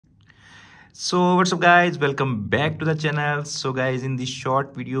So what's up guys, welcome back to the channel. So guys, in this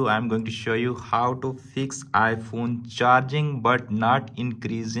short video I'm going to show you how to fix iPhone charging but not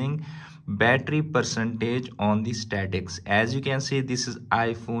increasing battery percentage on the statics. As you can see, this is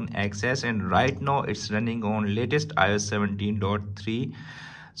iPhone XS and right now it's running on latest iOS 17.3.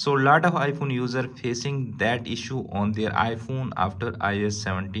 So a lot of iPhone user facing that issue on their iPhone after iOS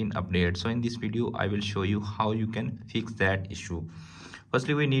 17 update. So in this video I will show you how you can fix that issue.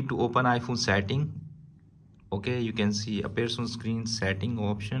 Firstly, we need to open iPhone setting. Okay, you can see appears on screen setting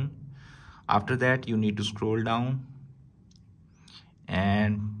option. After that, you need to scroll down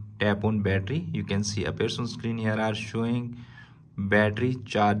and tap on battery. You can see appears on screen here are showing battery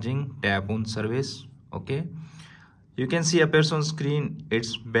charging. Tap on service. Okay, you can see appears on screen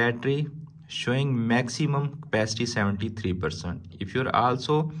its battery showing maximum capacity 73%. If you're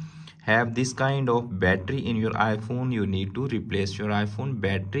also have this kind of battery in your iPhone, you need to replace your iPhone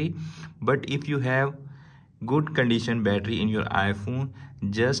battery. But if you have good condition battery in your iPhone,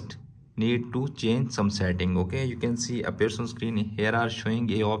 just need to change some setting. Okay, you can see appears on screen here are showing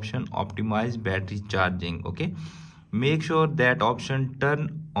a option optimize battery charging. Okay, make sure that option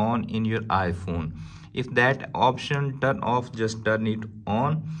turn on in your iPhone. If that option turn off, just turn it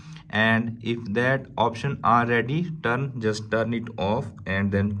on, and if that option already just turn it off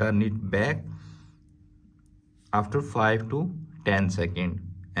and then turn it back after 5 to 10 seconds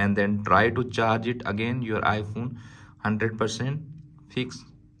and then try to charge it again your iPhone 100%. Fix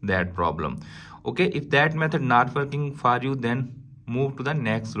that problem. Okay, if that method not working for you, then move to the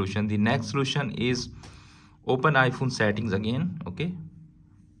next solution. The next solution is open iPhone settings again. Okay,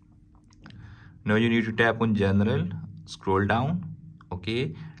 now you need to tap on general, scroll down.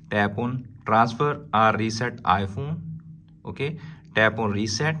 Okay, tap on transfer or reset iPhone. Okay, tap on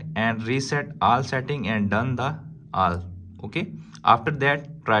reset and reset all setting and done the all. Okay, after that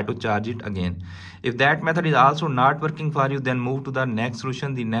try to charge it again. If that method is also not working for you, then move to the next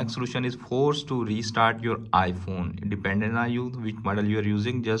solution. The next solution is force to restart your iPhone. Depending on you which model you are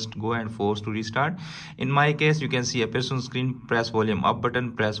using, just go and force to restart. In my case, you can see appears on screen, press volume up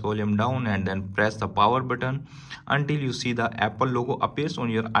button, press volume down, and then press the power button until you see the Apple logo appears on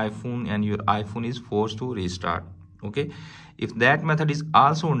your iPhone and your iPhone is forced to restart. Okay, if that method is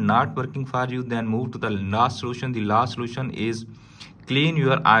also not working for you, then move to the last solution. The last solution is clean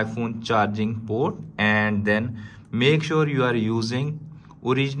your iPhone charging port and then make sure you are using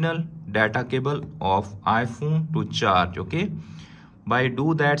original data cable of iPhone to charge. Okay, by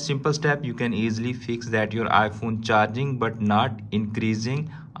do that simple step, you can easily fix that your iPhone charging but not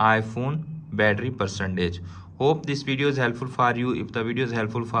increasing iPhone battery percentage. Hope this video is helpful for you. If the video is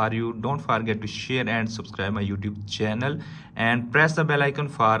helpful for you, don't forget to share and subscribe my YouTube channel and press the bell icon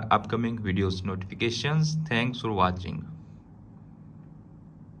for upcoming videos notifications. Thanks for watching.